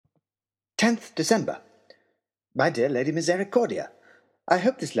10th December. My dear Lady Misericordia, I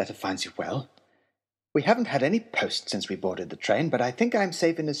hope this letter finds you well. We haven't had any post since we boarded the train, but I think I'm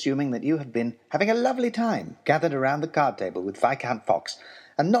safe in assuming that you have been having a lovely time gathered around the card table with Viscount Fox,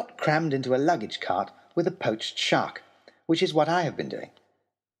 and not crammed into a luggage cart with a poached shark, which is what I have been doing.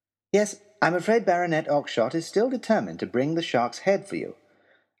 Yes, I'm afraid Baronet Oxshott is still determined to bring the shark's head for you.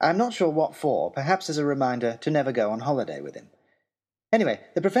 I'm not sure what for, perhaps as a reminder to never go on holiday with him. Anyway,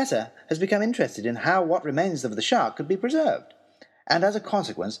 the Professor has become interested in how what remains of the shark could be preserved, and as a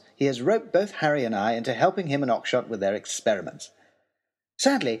consequence he has roped both Harry and I into helping him and Oxshott with their experiments.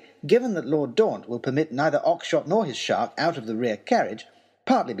 Sadly, given that Lord Daunt will permit neither Oxshott nor his shark out of the rear carriage,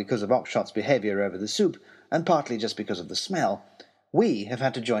 partly because of Oxshott's behaviour over the soup, and partly just because of the smell, we have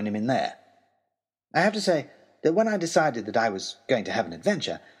had to join him in there. I have to say that when I decided that I was going to have an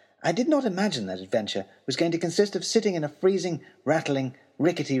adventure, I did not imagine that adventure was going to consist of sitting in a freezing, rattling,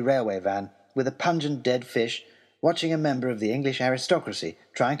 rickety railway van with a pungent dead fish, watching a member of the English aristocracy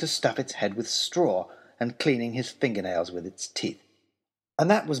trying to stuff its head with straw and cleaning his fingernails with its teeth. And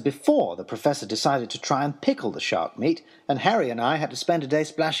that was before the Professor decided to try and pickle the shark meat, and Harry and I had to spend a day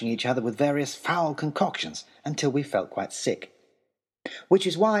splashing each other with various foul concoctions until we felt quite sick. Which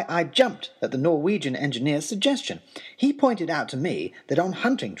is why I jumped at the Norwegian engineer's suggestion. He pointed out to me that on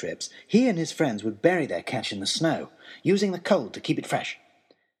hunting trips he and his friends would bury their catch in the snow, using the cold to keep it fresh.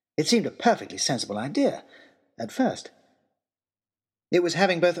 It seemed a perfectly sensible idea, at first. It was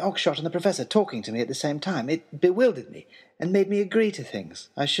having both Oxshott and the Professor talking to me at the same time. It bewildered me and made me agree to things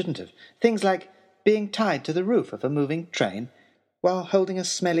I shouldn't have. Things like being tied to the roof of a moving train while holding a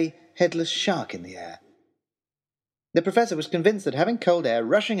smelly, headless shark in the air. The Professor was convinced that having cold air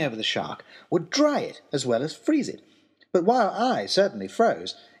rushing over the shark would dry it as well as freeze it. But while I certainly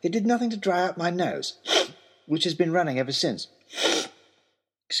froze, it did nothing to dry out my nose, which has been running ever since.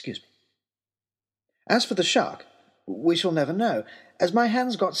 Excuse me. As for the shark, we shall never know, as my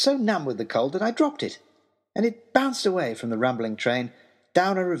hands got so numb with the cold that I dropped it, and it bounced away from the rumbling train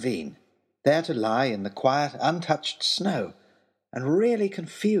down a ravine, there to lie in the quiet, untouched snow, and really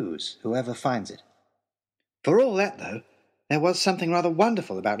confuse whoever finds it. For all that, though, there was something rather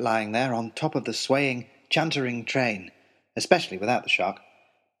wonderful about lying there on top of the swaying, chuntering train, especially without the shark.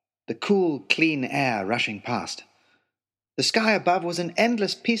 The cool, clean air rushing past. The sky above was an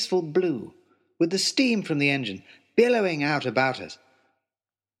endless peaceful blue, with the steam from the engine billowing out about us,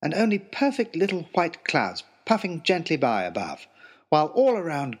 and only perfect little white clouds puffing gently by above, while all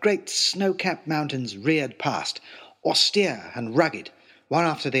around great snow-capped mountains reared past, austere and rugged, one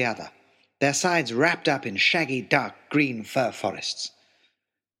after the other, their sides wrapped up in shaggy, dark green fir forests.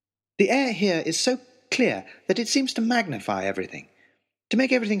 The air here is so clear that it seems to magnify everything, to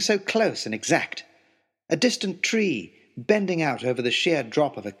make everything so close and exact. A distant tree bending out over the sheer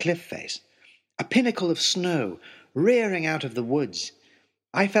drop of a cliff face, a pinnacle of snow rearing out of the woods.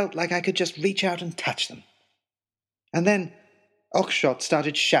 I felt like I could just reach out and touch them. And then Oxshott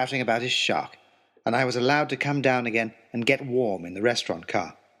started shouting about his shark, and I was allowed to come down again and get warm in the restaurant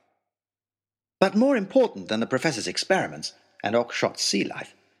car. But more important than the Professor's experiments and Oxshott's sea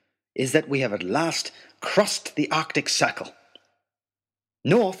life is that we have at last crossed the Arctic Circle.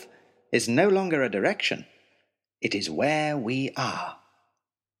 North is no longer a direction. It is where we are.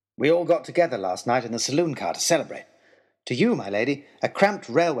 We all got together last night in the saloon car to celebrate. To you, my lady, a cramped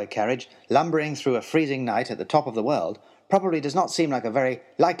railway carriage lumbering through a freezing night at the top of the world probably does not seem like a very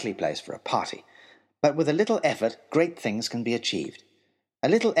likely place for a party. But with a little effort, great things can be achieved. A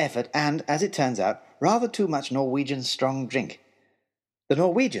little effort and, as it turns out, rather too much Norwegian strong drink. The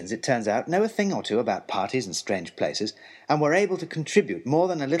Norwegians, it turns out, know a thing or two about parties and strange places, and were able to contribute more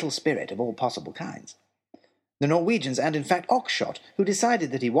than a little spirit of all possible kinds. The Norwegians, and in fact Oxshott, who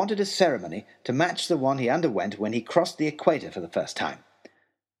decided that he wanted a ceremony to match the one he underwent when he crossed the equator for the first time.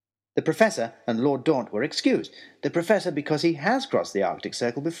 The Professor and Lord Daunt were excused. The Professor because he has crossed the Arctic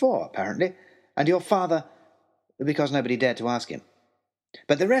Circle before, apparently, and your father because nobody dared to ask him.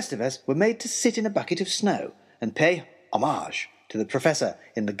 But the rest of us were made to sit in a bucket of snow and pay homage to the Professor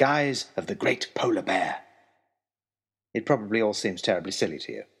in the guise of the great polar bear. It probably all seems terribly silly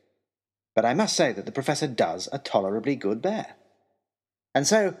to you, but I must say that the Professor does a tolerably good bear. And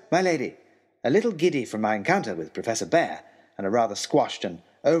so, my lady, a little giddy from my encounter with Professor Bear, and a rather squashed and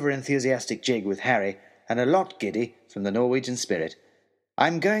over-enthusiastic jig with Harry, and a lot giddy from the Norwegian spirit,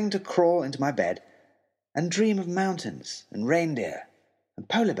 I'm going to crawl into my bed and dream of mountains and reindeer and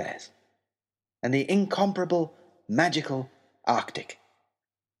polar bears and the incomparable, magical Arctic.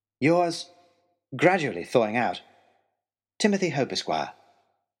 Yours, gradually thawing out, Timothy Hope, Esquire,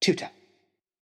 Tutor.